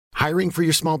Hiring for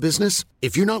your small business?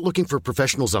 If you're not looking for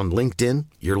professionals on LinkedIn,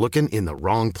 you're looking in the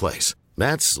wrong place.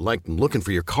 That's like looking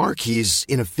for your car keys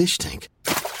in a fish tank.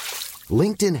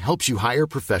 LinkedIn helps you hire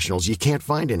professionals you can't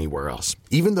find anywhere else,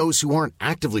 even those who aren't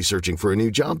actively searching for a new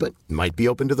job but might be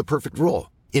open to the perfect role.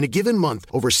 In a given month,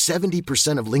 over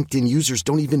 70% of LinkedIn users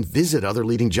don't even visit other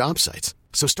leading job sites.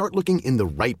 So start looking in the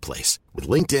right place. With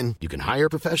LinkedIn, you can hire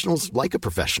professionals like a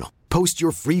professional. Post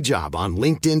your free job on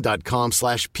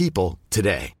linkedin.com/people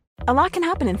today. A lot can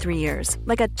happen in 3 years,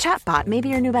 like a chatbot may be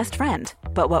your new best friend.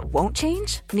 But what won't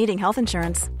change? Needing health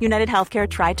insurance. United Healthcare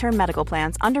Tri-Term Medical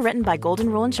Plans, underwritten by Golden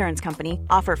Rule Insurance Company,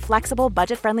 offer flexible,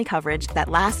 budget-friendly coverage that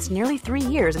lasts nearly 3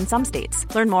 years in some states.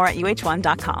 Learn more at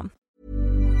uh1.com.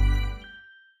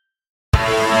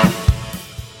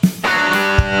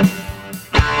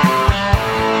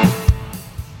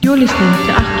 You're listening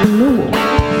to Acton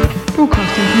Millwall,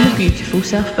 broadcasting from the beautiful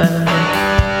South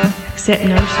Birmingham. Accept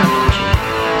no substitute.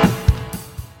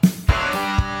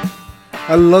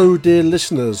 Hello dear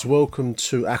listeners, welcome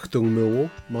to Achtung Millwall.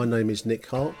 My name is Nick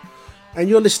Hart and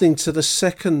you're listening to the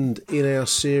second in our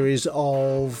series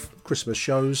of Christmas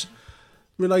shows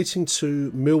relating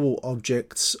to Millwall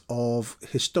objects of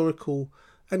historical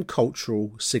and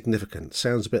cultural significance.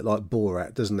 Sounds a bit like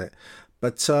Borat, doesn't it?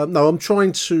 But no, I'm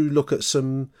trying to look at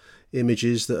some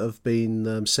images that have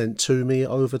been sent to me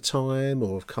over time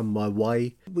or have come my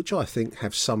way, which I think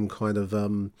have some kind of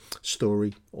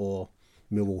story or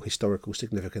Millwall historical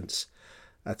significance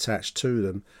attached to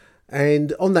them.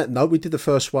 And on that note, we did the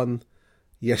first one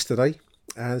yesterday,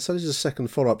 and so this is a second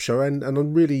follow-up show, and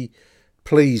I'm really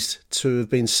pleased to have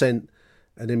been sent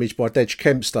an image by Dej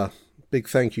Kempster. Big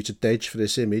thank you to Dej for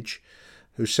this image,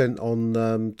 who sent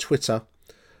on Twitter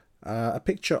a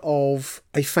picture of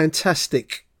a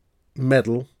fantastic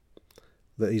medal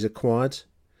that he's acquired,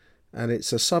 and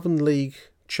it's a Southern League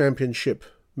Championship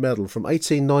medal from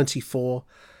 1894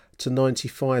 to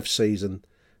 95 season,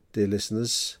 dear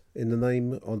listeners, in the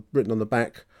name written on the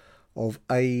back of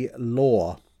A.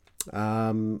 Law,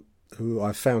 who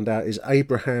I found out is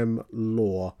Abraham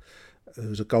Law,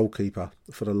 who's a goalkeeper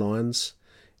for the Lions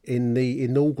in the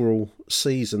inaugural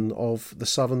season of the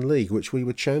Southern League, which we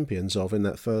were champions of in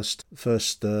that first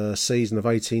season of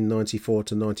 1894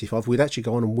 to 95. We'd actually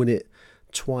go on and win it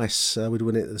twice. We'd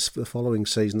win it the following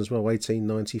season as well,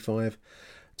 1895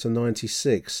 to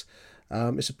 96.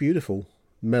 It's a beautiful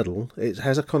medal. It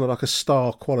has a kind of like a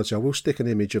star quality. I will stick an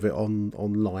image of it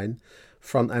online,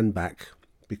 front and back,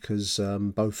 because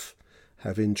both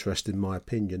have interest in my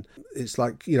opinion. It's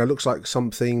like, looks like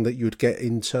something that you'd get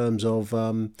in terms of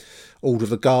Alder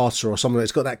the Garter or something.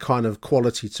 It's got that kind of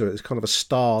quality to it. It's kind of a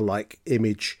star-like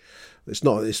image. It's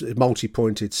a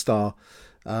multi-pointed star.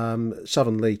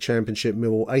 Southern League Championship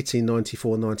Millwall,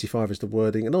 1894-95 is the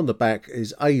wording. And on the back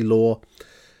is A. Law.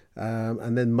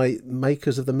 And then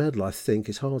makers of the medal, I think.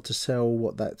 It's hard to tell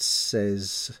what that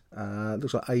says. It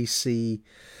looks like AC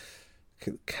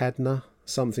Cadna,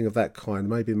 something of that kind.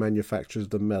 Maybe manufacturers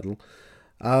of the medal.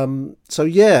 So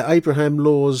yeah, Abraham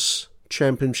Law's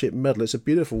Championship medal. It's a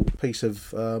beautiful piece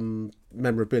of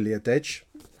memorabilia, Dej.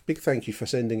 Big thank you for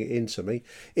sending it in to me.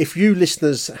 If you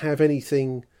listeners have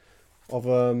anything of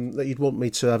that you'd want me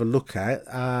to have a look at,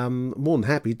 more than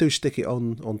happy. Do stick it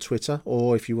on Twitter,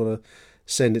 or if you want to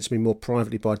send it to me more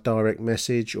privately by direct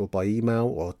message or by email,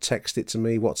 or text it to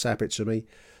me, WhatsApp it to me.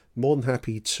 More than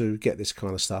happy to get this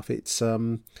kind of stuff. It's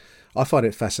I find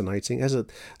it fascinating.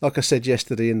 Like I said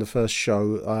yesterday in the first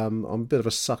show, I'm a bit of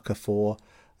a sucker for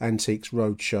Antiques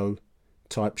Roadshow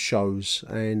type shows,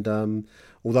 and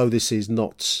although this is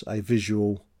not a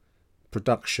visual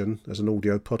production as an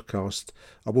audio podcast,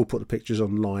 I will put the pictures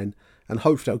online, and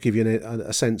hopefully that'll give you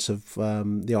a sense of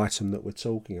the item that we're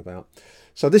talking about.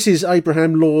 So this is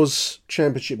Abraham Law's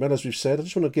Championship medal, as we've said. I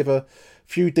just want to give a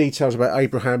few details about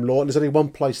Abraham Law. And there's only one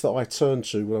place that I turn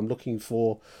to when I'm looking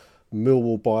for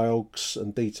Millwall biogs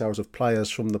and details of players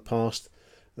from the past,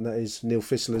 and that is Neil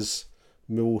Fissler's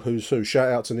Millwall Who's Who. Shout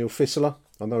out to Neil Fissler.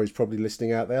 I know he's probably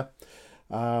listening out there.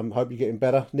 Hope you're getting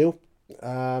better, Neil.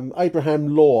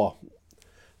 Abraham Law,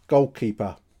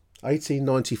 goalkeeper,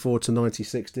 1894 to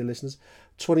 96, dear listeners.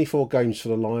 24 games for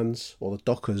the Lions, or the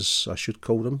Dockers I should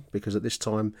call them, because at this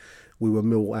time we were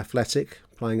Millwall Athletic,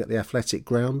 playing at the Athletic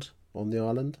Ground on the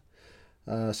island,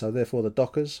 so therefore the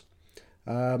Dockers.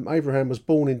 Abraham was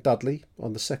born in Dudley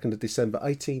on the 2nd of December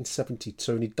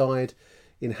 1872, and he died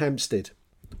in Hampstead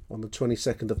on the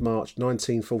 22nd of March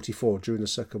 1944 during the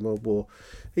Second World War.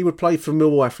 He would play for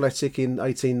Millwall Athletic in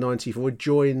 1894,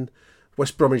 join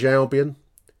West Bromwich Albion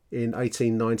in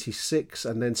 1896,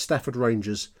 and then Stafford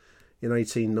Rangers in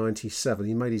 1897.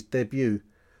 He made his debut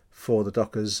for the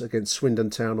Dockers against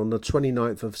Swindon Town on the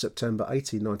 29th of September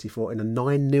 1894 in a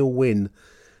 9-0 win.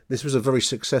 This was a very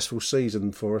successful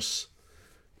season for us,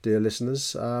 dear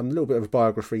listeners. A little bit of a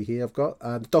biography here I've got.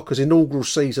 The Dockers' inaugural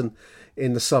season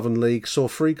in the Southern League saw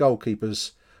 3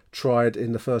 goalkeepers tried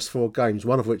in the first 4 games,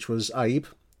 one of which was Abe,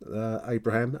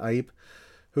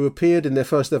 who appeared in their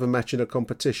first ever match in a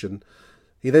competition.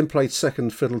 He then played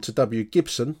second fiddle to W.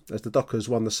 Gibson as the Dockers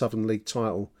won the Southern League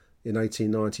title in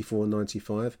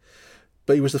 1894-95.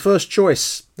 But he was the first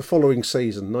choice the following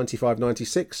season,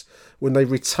 95-96, when they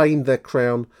retained their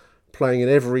crown, playing in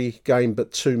every game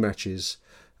but 2 matches.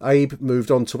 Abe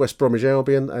moved on to West Bromwich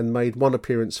Albion and made 1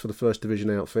 appearance for the First Division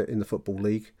outfit in the Football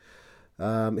League.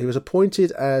 He was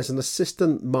appointed as an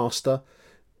assistant master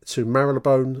to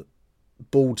Marylebone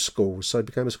Board Schools, so he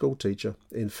became a school teacher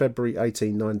in February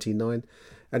 1899,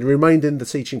 and remained in the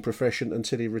teaching profession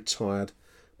until he retired,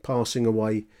 passing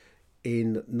away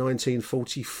in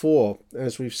 1944,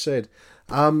 as we've said.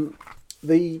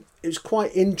 It was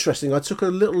quite interesting. I took a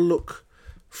little look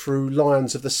through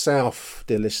Lions of the South,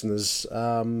 dear listeners,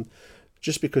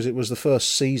 just because it was the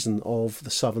first season of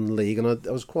the Southern League, and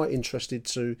I was quite interested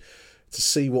to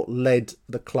see what led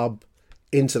the club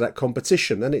into that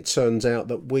competition. And it turns out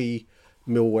that we,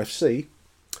 Millwall FC,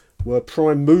 were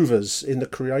prime movers in the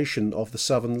creation of the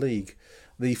Southern League.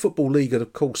 The Football League had,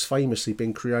 of course, famously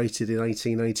been created in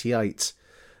 1888,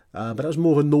 but that was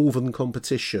more of a northern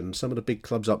competition. Some of the big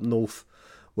clubs up north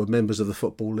were members of the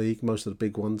Football League, most of the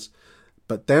big ones.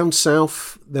 But down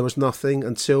south, there was nothing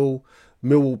until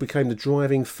Millwall became the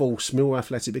driving force. Millwall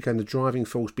Athletic became the driving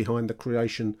force behind the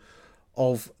creation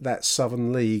of that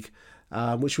Southern League,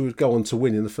 which we would go on to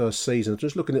win in the first season.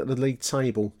 Just looking at the league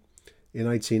table in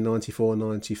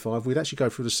 1894-95, we'd actually go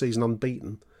through the season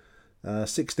unbeaten.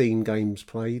 16 games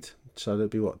played, so there'd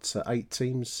be 8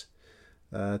 teams,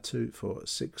 9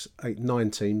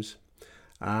 teams,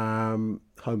 home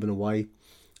and away.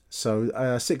 So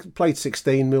played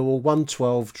 16, Millwall won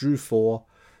 12, drew 4,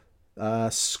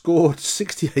 scored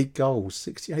 68 goals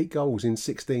in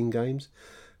 16 games,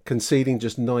 conceding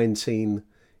just 19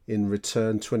 in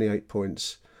return, 28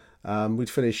 points. We'd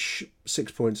finish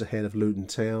 6 points ahead of Luton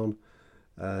Town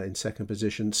in second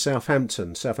position.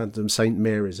 Southampton St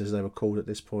Mary's, as they were called at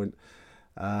this point,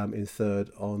 in third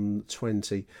on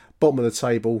 20. Bottom of the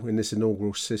table in this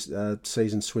inaugural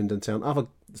season, Swindon Town. Other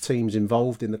teams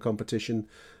involved in the competition: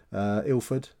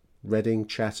 Ilford, Reading,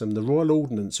 Chatham, the Royal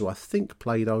Ordnance, who I think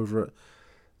played over at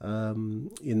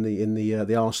in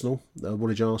the Arsenal,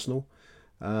 Woolwich Arsenal.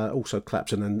 Also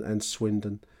Clapton and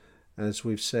Swindon, as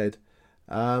we've said.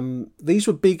 These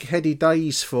were big heady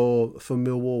days for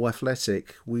Millwall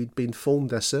Athletic. We'd been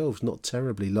formed ourselves not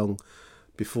terribly long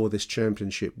before this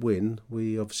championship win.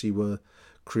 We obviously were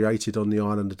created on the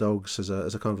Island of Dogs as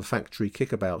a kind of a factory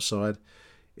kickabout side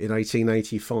in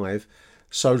 1885.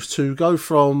 So to go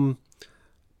from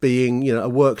being a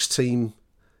works team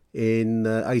in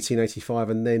 1885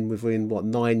 and then within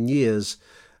 9 years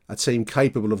a team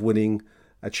capable of winning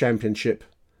a championship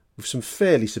with some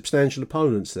fairly substantial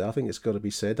opponents there, I think it's got to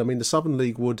be said. I mean, the Southern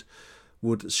League would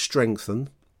strengthen.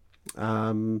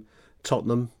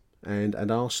 Tottenham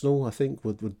and Arsenal, I think,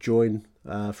 would join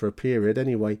for a period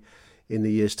anyway in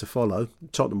the years to follow.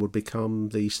 Tottenham would become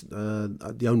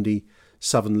the only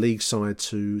Southern League side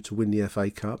to win the FA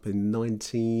Cup in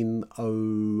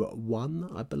 1901,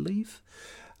 I believe.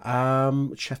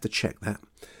 Which you have to check that.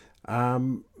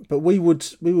 But we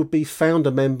would be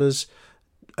founder members.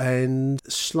 And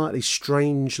slightly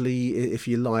strangely, if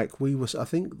you like, I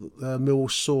think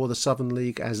Millwall saw the Southern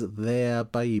League as their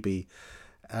baby.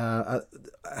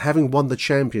 Having won the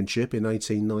championship in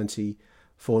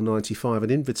 1894-95,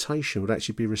 an invitation would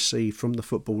actually be received from the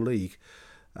Football League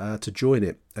to join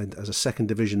it, and as a second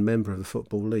division member of the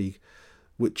Football League,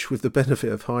 which, with the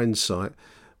benefit of hindsight,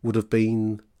 would have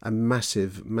been a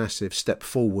massive, massive step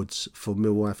forwards for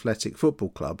Millwall Athletic Football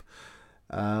Club.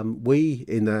 We,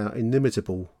 in our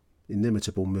inimitable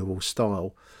Millwall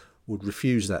style, would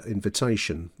refuse that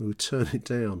invitation. We would turn it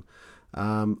down.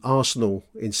 Arsenal,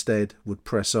 instead, would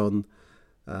press on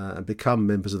and become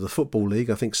members of the Football League.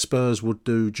 I think Spurs would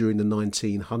do during the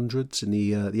 1900s in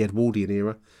the Edwardian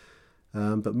era.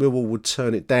 But Millwall would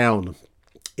turn it down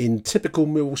in typical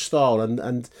Millwall style.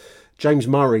 And James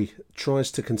Murray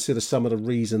tries to consider some of the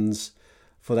reasons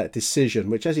for that decision,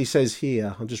 which, as he says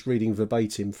here, I'm just reading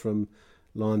verbatim from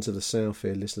Lions of the South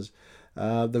here, listeners.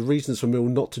 The reasons for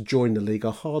Millwall not to join the league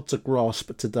are hard to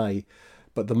grasp today,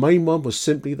 but the main one was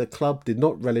simply the club did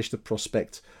not relish the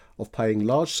prospect of paying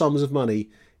large sums of money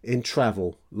in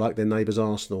travel like their neighbours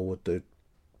Arsenal would do.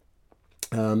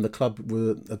 The club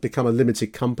had become a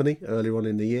limited company earlier on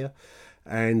in the year,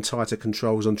 and tighter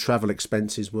controls on travel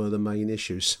expenses were the main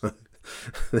issues. So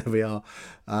there we are.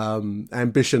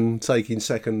 Ambition taking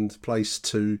second place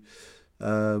to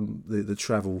the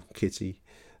travel kitty.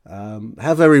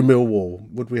 How very Millwall.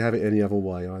 Would we have it any other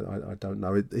way? I don't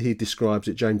know.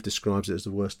 James describes it as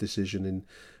the worst decision in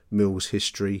Mill's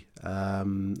history,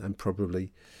 and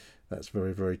probably that's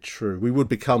very, very true. We would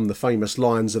become the famous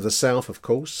Lions of the South, of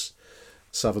course,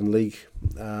 Southern League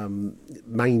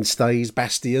mainstays,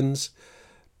 bastions,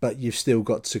 but you've still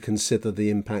got to consider the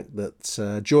impact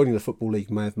that joining the Football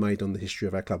League may have made on the history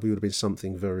of our club. We would have been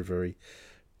something very, very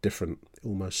different,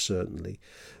 almost certainly.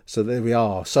 So there we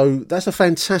are. So that's a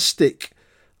fantastic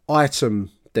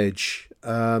item, Dej.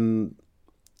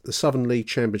 The Southern League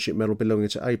Championship medal belonging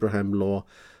to Abraham Law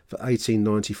for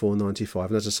 1894-95.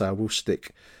 And as I say, I will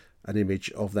stick an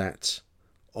image of that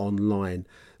online.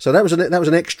 So that was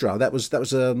an extra. That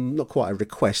was not quite a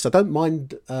request. I don't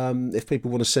mind if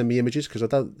people want to send me images, because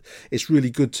it's really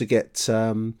good to get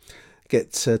to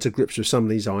grips with some of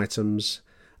these items,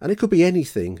 and it could be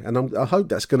anything. And I hope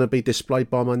that's going to be displayed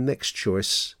by my next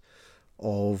choice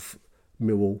of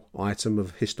Millwall item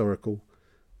of historical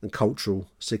and cultural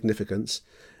significance.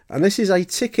 And this is a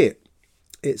ticket.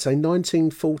 It's a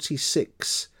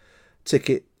 1946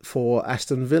 ticket for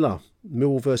Aston Villa.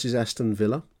 Millwall versus Aston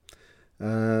Villa.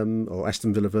 Or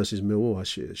Aston Villa versus Millwall, I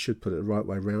should put it the right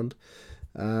way round.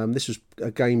 This was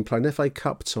a game played, an FA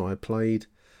Cup tie, played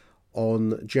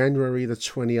on January the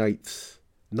 28th,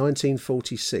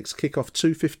 1946. Kick-off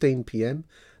 2:15pm.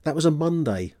 That was a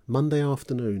Monday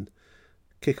afternoon.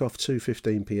 Kick-off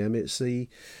 2:15pm. It's the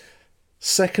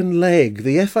second leg,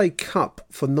 the FA Cup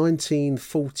for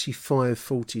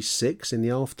 1945-46, in the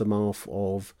aftermath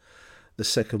of the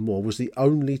Second War, was the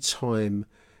only time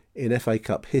in FA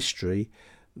Cup history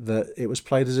that it was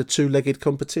played as a two-legged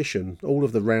competition. All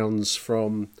of the rounds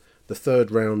from the third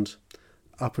round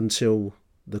up until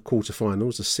the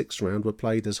quarterfinals, the sixth round, were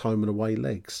played as home and away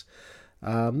legs.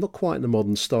 Not quite in the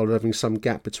modern style of having some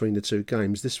gap between the two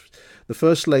games. The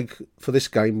first leg for this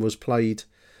game was played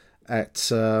at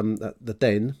the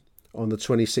Den on the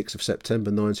 26th of September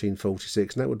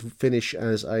 1946, and that would finish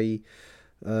as a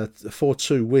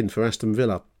 4-2 win for Aston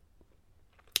Villa,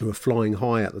 who were flying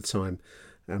high at the time,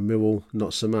 and Millwall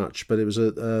not so much. But it was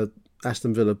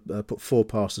Aston Villa put 4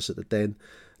 past us at the Den,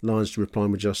 Lions to reply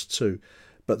with just 2.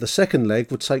 But the second leg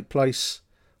would take place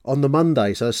on the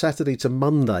Monday, so Saturday to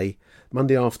Monday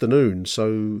afternoon,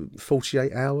 so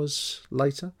 48 hours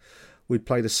later, we'd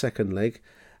play the second leg.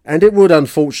 And it would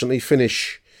unfortunately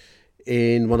finish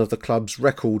in one of the club's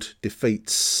record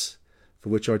defeats, for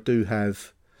which I do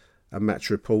have a match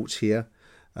report here.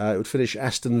 It would finish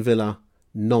Aston Villa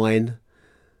 9,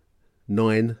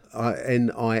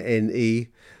 N-I-N-E,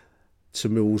 to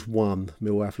Mill's 1,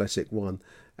 Mill Athletic 1.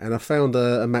 And I found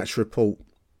a match report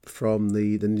from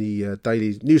the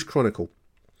Daily News Chronicle,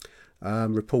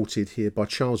 reported here by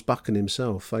Charles Buchan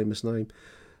himself, famous name.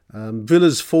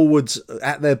 Villa's forwards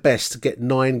at their best get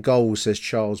 9 goals, says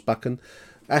Charles Buchan.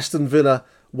 Aston Villa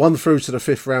won through to the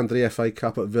 5th round of the FA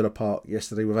Cup at Villa Park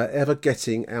yesterday without ever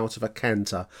getting out of a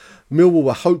canter. Millwall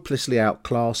were hopelessly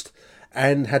outclassed,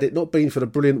 and had it not been for the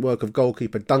brilliant work of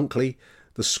goalkeeper Dunkley,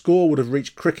 the score would have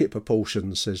reached cricket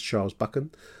proportions, says Charles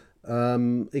Buchan.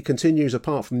 He continues,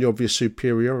 apart from the obvious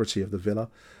superiority of the Villa,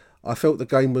 I felt the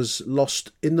game was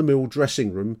lost in the Mill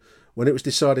dressing room when it was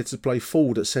decided to play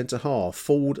Ford at centre-half.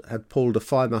 Ford had pulled a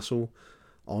thigh muscle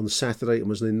on Saturday and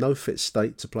was in no fit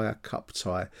state to play a cup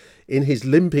tie. In his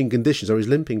limping condition, so he's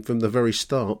limping from the very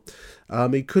start,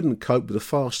 he couldn't cope with the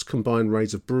fast combined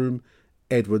raids of Broom,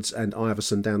 Edwards and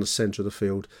Iverson down the centre of the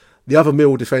field. The other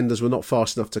Mill defenders were not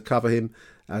fast enough to cover him,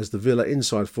 as the Villa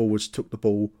inside forwards took the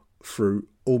ball through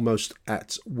almost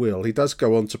at will. He does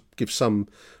go on to give some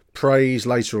praise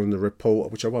later on in the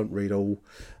report, which I won't read all.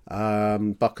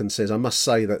 Buchan says, I must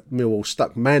say that Millwall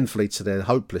stuck manfully to their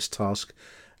hopeless task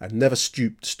and never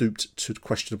stooped to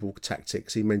questionable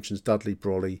tactics. He mentions Dudley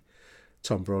Brolly,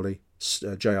 Tom Brolly,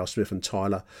 J.R. Smith and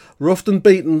Tyler were often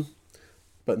beaten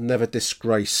but never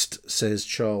disgraced, says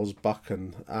Charles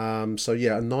Buchan. So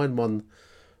yeah, a 9-1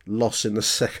 loss in the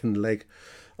second leg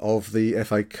of the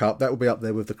FA Cup. That will be up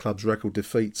there with the club's record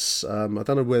defeats. I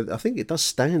don't know where. I think it does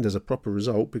stand as a proper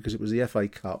result because it was the FA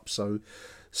Cup. So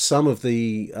some of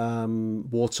the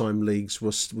wartime leagues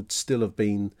would still have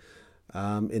been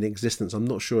in existence. I'm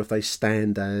not sure if they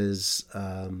stand as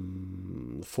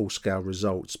full-scale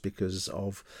results because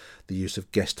of the use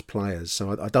of guest players.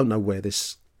 So I don't know where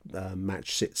this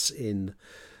match sits in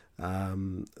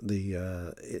in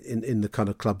the kind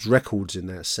of club's records in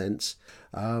that sense.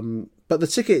 But But the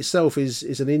ticket itself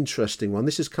is an interesting one.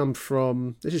 This is one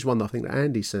I think that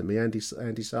Andy sent me, Andy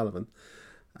Sullivan.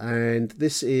 And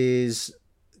this is,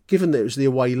 given that it was the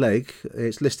away leg,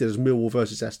 it's listed as Millwall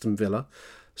versus Aston Villa.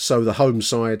 So the home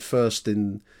side first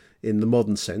in the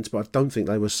modern sense, but I don't think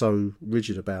they were so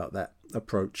rigid about that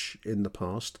approach in the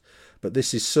past. But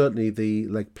this is certainly the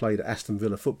leg played at Aston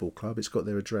Villa Football Club. It's got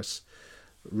their address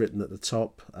written at the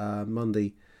top.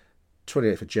 Monday,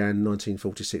 28th of Jan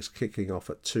 1946, kicking off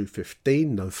at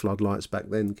 2:15. No floodlights back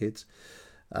then, kids.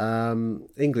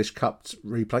 English Cup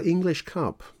replay. English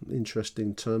Cup,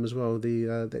 interesting term as well. We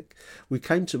had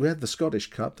the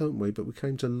Scottish Cup, don't we? But we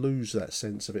came to lose that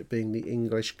sense of it being the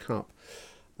English Cup.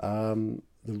 The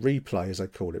replay, as they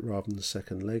call it, rather than the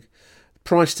second leg.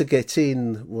 Price to get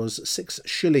in was 6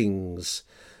 shillings.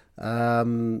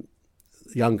 Younger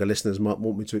listeners might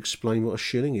want me to explain what a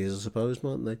shilling is, I suppose,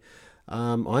 mightn't they?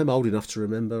 I'm old enough to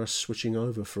remember us switching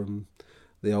over from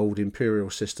the old imperial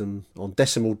system on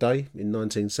decimal day in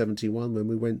 1971 when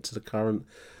we went to the current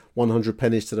 100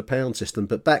 pennies to the pound system.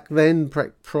 But back then,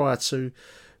 prior to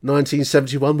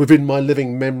 1971, within my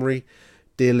living memory,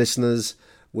 dear listeners,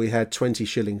 we had 20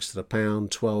 shillings to the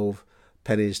pound, 12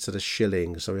 pennies to the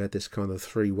shilling. So we had this kind of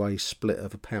three-way split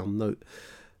of a pound note.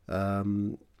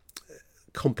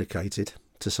 Complicated,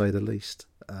 to say the least,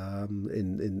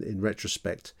 in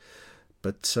retrospect.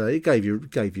 But it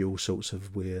gave you all sorts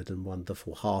of weird and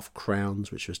wonderful half crowns,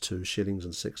 which was 2 shillings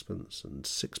and sixpence, and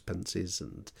sixpences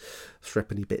and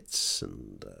threepenny bits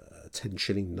and 10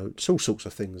 shilling notes, all sorts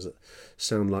of things that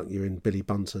sound like you're in Billy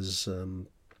Bunter's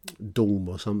dorm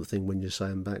or something when you say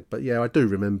them back. But yeah, I do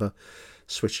remember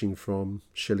switching from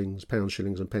shillings, pounds,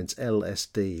 shillings and pence,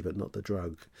 LSD, but not the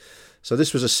drug. So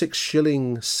this was a 6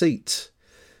 shilling seat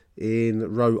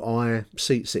in row I,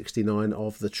 seat 69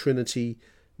 of the Trinity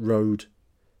Road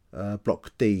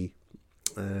Block D.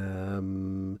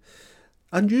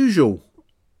 Unusual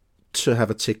to have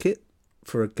a ticket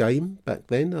for a game back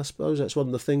then. I suppose that's one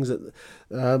of the things that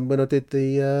when I did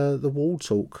the Wall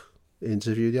Talk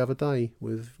interview the other day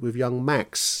with young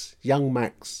Max, he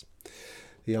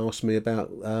asked me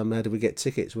about how did we get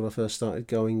tickets when I first started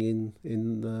going in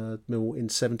Millwall in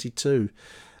 72.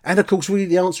 And of course,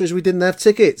 the answer is we didn't have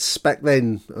tickets back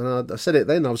then. And I said it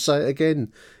then, I'll say it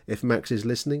again if Max is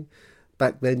listening.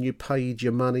 Back then, you paid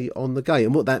your money on the gate.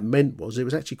 And what that meant was it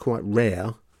was actually quite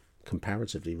rare,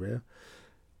 comparatively rare,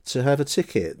 to have a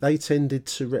ticket. They tended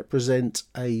to represent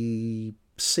a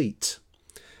seat.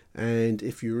 And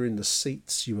if you were in the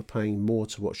seats, you were paying more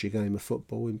to watch your game of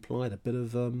football, implied a bit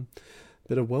of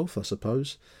wealth, I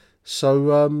suppose.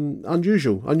 So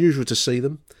unusual to see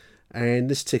them. And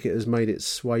this ticket has made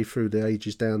its way through the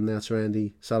ages down now to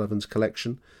Andy Sullivan's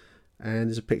collection. And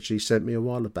there's a picture he sent me a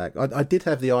while back. I did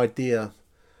have the idea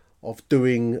of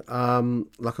doing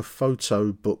like a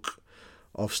photo book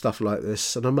of stuff like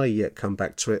this. And I may yet come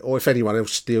back to it. Or if anyone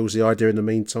else steals the idea in the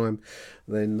meantime,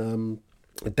 then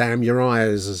damn your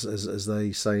eyes, as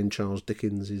they say in Charles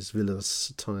Dickens'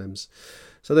 villainous times.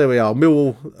 So there we are.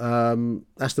 Millwall,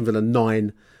 Aston Villa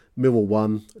 9, Millwall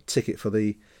 1. Ticket for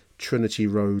the Trinity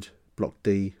Road Block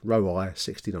D, row I,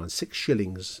 69. 6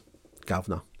 shillings,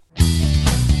 Governor.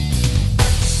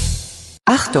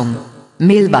 Achtung,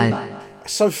 Millwall.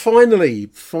 So finally,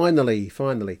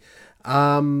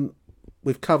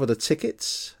 we've covered the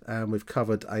tickets and we've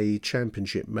covered a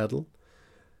championship medal.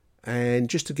 And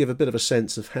just to give a bit of a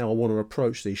sense of how I want to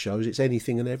approach these shows, it's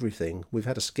anything and everything. We've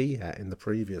had a ski hat in the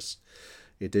previous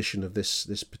edition of this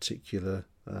particular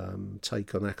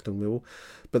take on Achtung Millwall.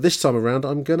 But this time around,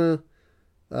 I'm going to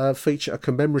feature a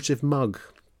commemorative mug.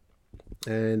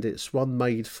 And it's one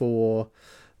made for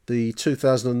the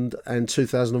 2000 and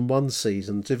 2001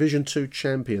 season, Division 2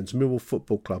 champions, Millwall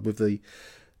Football Club, with the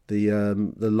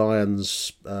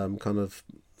lions, kind of,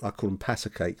 I call them patter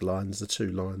cake lions, the two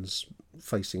lions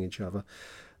facing each other,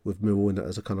 with Millwall in it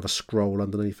as a kind of a scroll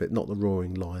underneath it. Not the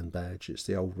Roaring Lion badge, it's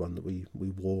the old one that we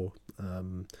wore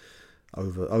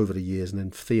over the years, and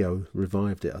then Theo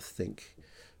revived it, I think,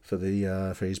 for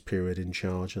his period in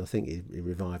charge. And I think he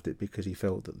revived it because he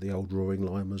felt that the old Roaring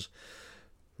Lion was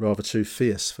rather too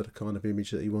fierce for the kind of image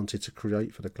that he wanted to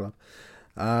create for the club.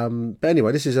 But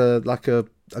anyway, this is a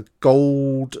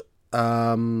gold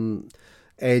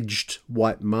edged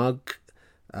white mug.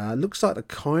 Looks like the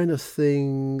kind of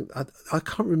thing, I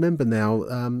can't remember now.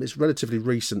 It's relatively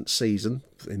recent season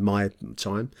in my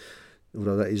time,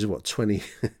 although that is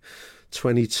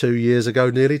 22 years ago,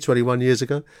 nearly 21 years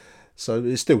ago. So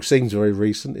it still seems very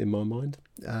recent in my mind.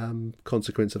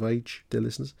 Consequence of age, dear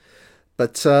listeners.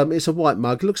 But it's a white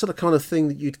mug. It looks like the kind of thing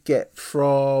that you'd get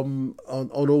from on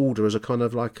order as a kind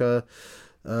of like a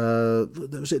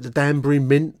Was it the Danbury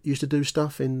Mint used to do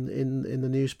stuff in the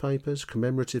newspapers,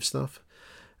 commemorative stuff.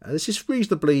 This is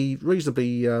reasonably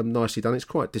nicely done. It's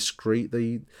quite discreet.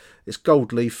 It's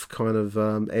gold leaf kind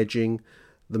of edging.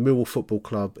 The Millwall Football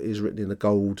Club is written in a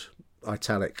gold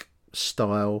italic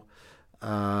style.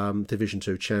 Division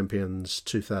 2 champions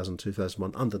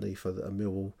 2000-2001 underneath a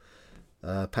Millwall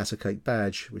Patter Cake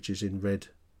badge, which is in red,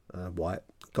 white,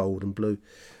 gold and blue.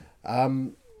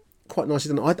 Quite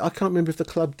nicely done. I can't remember if the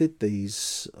club did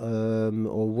these or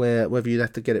whether you'd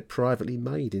have to get it privately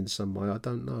made in some way. I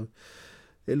don't know.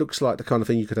 It looks like the kind of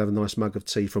thing you could have a nice mug of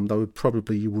tea from, though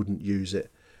probably you wouldn't use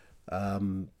it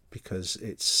because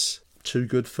it's too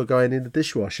good for going in the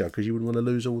dishwasher, because you wouldn't want to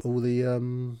lose all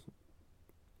the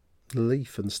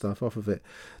leaf and stuff off of it.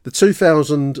 The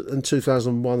 2000 and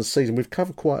 2001 season we've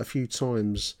covered quite a few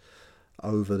times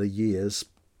over the years,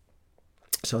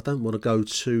 so I don't want to go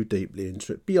too deeply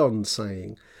into it beyond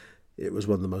saying it was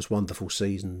one of the most wonderful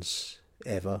seasons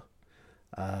ever.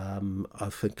 I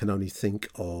can only think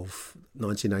of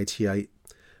 1988,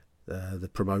 the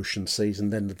promotion season,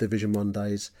 then the Division 1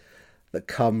 days that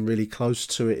come really close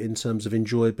to it in terms of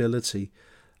enjoyability.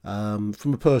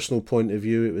 From a personal point of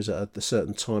view, it was at a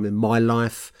certain time in my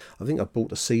life. I think I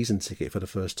bought a season ticket for the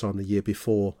first time the year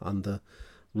before under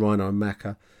Rhino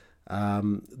Macca.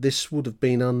 This would have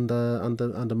been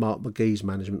under Mark McGee's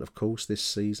management, of course, this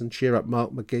season. Cheer up,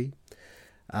 Mark McGee.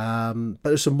 But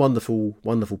there's some wonderful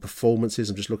performances.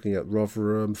 I'm just looking at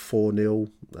Rotherham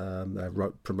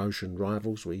 4-0, promotion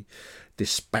rivals. We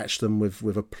dispatched them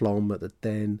with aplomb at the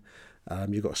Den.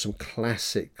 You've got some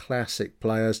classic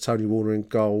players. Tony Warner in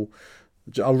goal.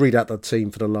 I'll read out the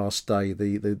team for the last day.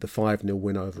 The 5-0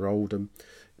 win over Oldham,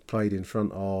 played in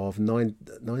front of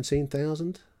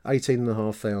 19,000,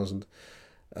 18,500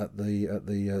 at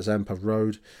the Zampa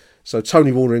Road. So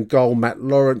Tony Warner in goal, Matt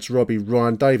Lawrence, Robbie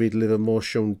Ryan, David Livermore,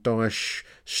 Sean Dyche,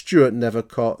 Stuart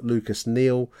Nethercott, Lucas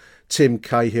Neal, Tim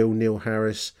Cahill, Neil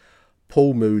Harris,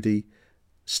 Paul Moody,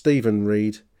 Stephen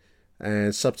Reid,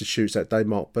 and substitutes that day,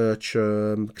 Mark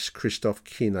Bircham, Christoph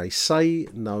Kinney. Say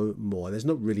no more. There's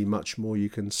not really much more you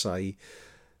can say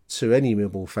to any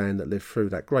Millwall fan that lived through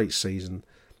that great season,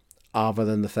 other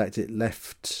than the fact it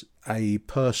left a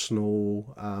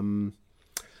personal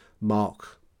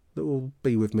mark that will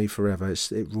be with me forever.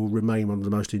 It will remain one of the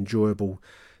most enjoyable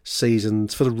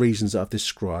seasons for the reasons that I've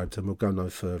described, and we'll go no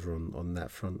further on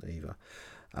that front either.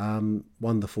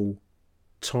 Wonderful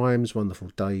times,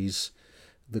 wonderful days,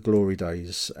 the glory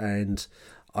days, and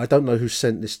I don't know who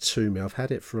sent this to me. I've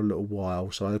had it for a little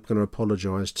while, so I'm going to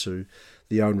apologise to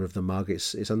the owner of the mug.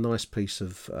 It's a nice piece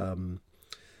of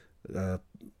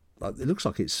it looks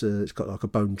like it's got like a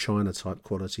bone china type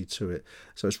quality to it,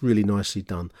 so it's really nicely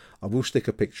done. I will stick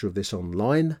a picture of this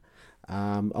online.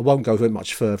 I won't go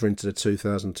much further into the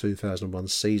 2000-2001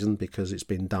 season because it's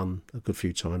been done a good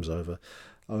few times over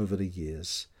the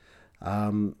years.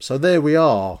 So there we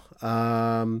are.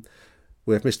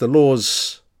 We have Mr.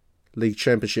 Law's League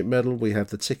Championship medal. We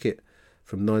have the ticket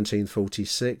from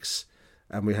 1946,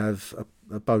 and we have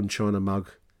a bone china mug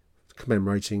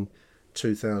commemorating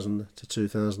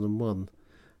 2000-2001,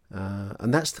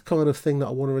 and that's the kind of thing that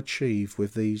I want to achieve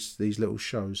with these little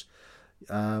shows.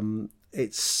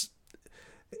 It's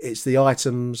the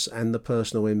items and the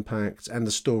personal impact and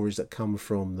the stories that come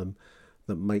from them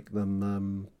that make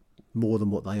them more than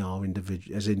what they are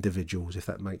as individuals. If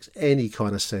that makes any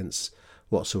kind of sense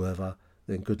whatsoever,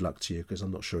 then good luck to you, because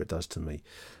I'm not sure it does to me.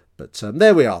 But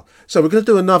there we are. So we're going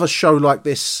to do another show like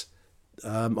this,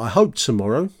 I hope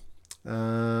tomorrow.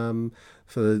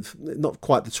 For not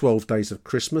quite the 12 days of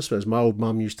Christmas, but as my old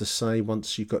mum used to say,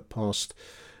 once you got past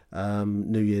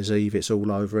New Year's Eve, it's all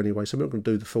over anyway. So we're not going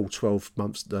to do the full 12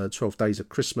 days of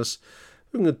Christmas.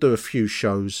 We're going to do a few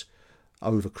shows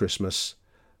over Christmas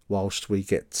whilst we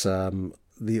get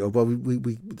we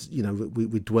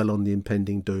dwell on the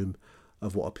impending doom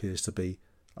of what appears to be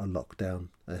a lockdown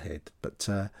ahead. But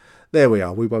there we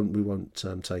are. We won't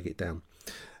take it down.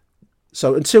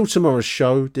 So until tomorrow's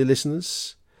show, dear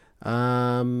listeners,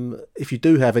 if you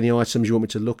do have any items you want me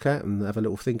to look at and have a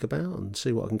little think about and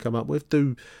see what I can come up with,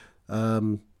 do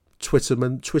Twitter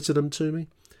them to me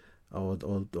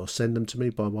or send them to me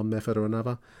by one method or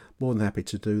another. More than happy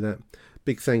to do that.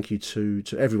 Big thank you to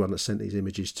everyone that sent these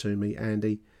images to me,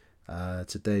 Andy, to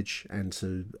Dej, and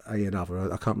to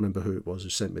another. I can't remember who it was who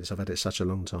sent me this. I've had it such a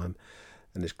long time,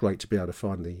 and it's great to be able to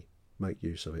finally make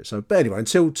use of it. So, but anyway,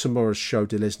 until tomorrow's show,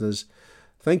 dear listeners,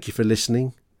 thank you for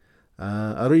listening.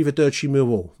 Arrivederci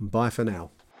Millwall. Bye for now.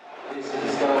 This is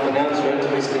the staff announcement.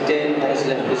 Mr. Den has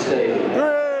left the stadium.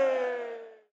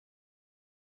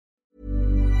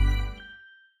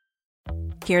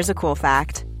 Here's a cool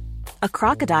fact. a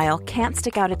crocodile can't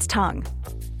stick out its tongue.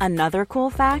 Another cool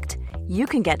fact, you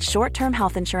can get short-term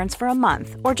health insurance for a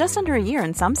month or just under a year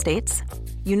in some states.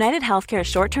 United Healthcare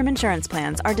short-term insurance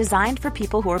plans are designed for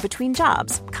people who are between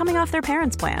jobs, coming off their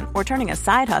parents' plan, or turning a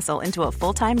side hustle into a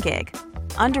full-time gig.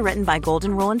 Underwritten by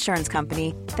Golden Rule Insurance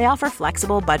Company, they offer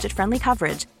flexible, budget-friendly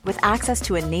coverage with access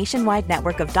to a nationwide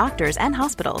network of doctors and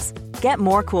hospitals. Get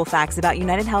more cool facts about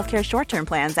United Healthcare short-term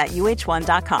plans at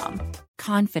uh1.com.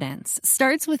 Confidence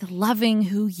starts with loving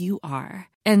who you are.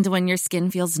 And when your skin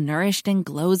feels nourished and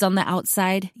glows on the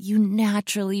outside, you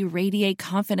naturally radiate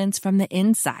confidence from the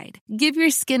inside. Give your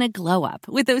skin a glow up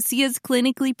with Osea's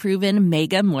clinically proven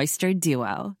Mega Moisture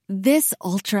Duo. This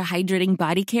ultra-hydrating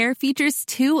body care features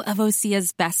 2 of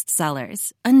Osea's best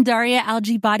sellers, Undaria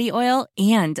Algae Body Oil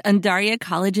and Undaria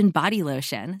Collagen Body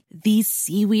Lotion. These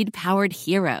seaweed-powered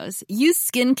heroes use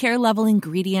skincare-level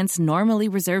ingredients normally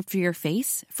reserved for your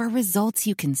face for results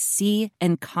you can see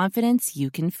and confidence you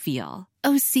can feel.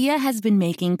 Osea has been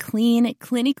making clean,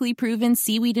 clinically proven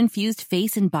seaweed-infused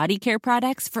face and body care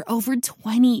products for over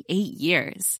 28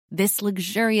 years. This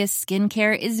luxurious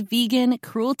skincare is vegan,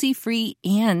 cruelty-free,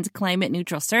 and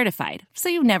climate-neutral certified, so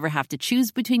you never have to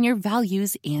choose between your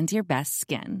values and your best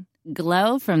skin.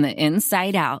 Glow from the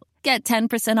inside out. Get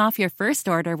 10% off your first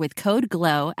order with code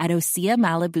GLOW at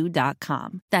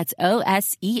OseaMalibu.com. That's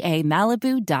OSEA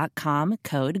Malibu.com,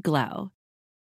 code GLOW.